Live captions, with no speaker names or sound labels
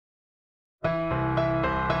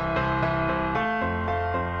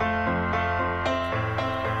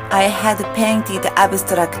I had painted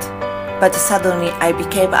abstract, but suddenly I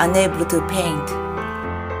became unable to paint.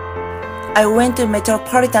 I went to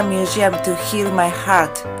Metropolitan Museum to heal my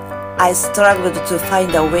heart. I struggled to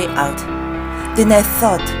find a way out. Then I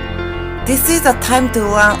thought, this is the time to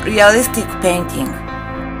learn realistic painting.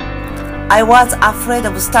 I was afraid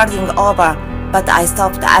of starting over, but I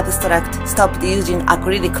stopped abstract, stopped using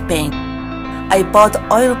acrylic paint. I bought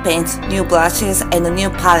oil paints, new brushes, and a new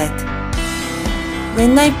palette.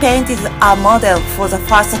 When I painted a model for the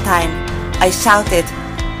first time, I shouted,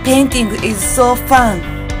 "Painting is so fun!"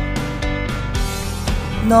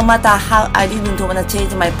 No matter how I didn't want to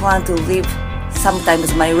change my plan to live,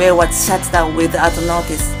 sometimes my way was shut down without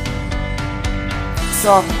notice.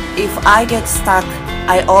 So if I get stuck,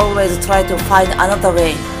 I always try to find another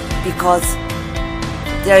way, because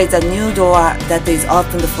there is a new door that is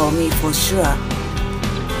opened for me for sure.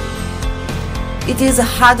 It is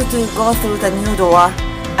hard to go through the new door.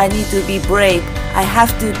 I need to be brave. I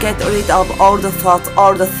have to get rid of all the thoughts,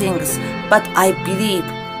 all the things, but I believe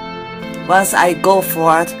once I go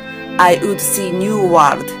forward, I would see new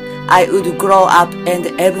world. I would grow up and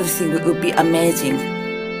everything would be amazing.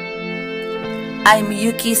 I'm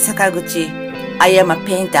Yuki Sakaguchi. I am a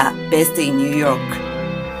painter based in New York.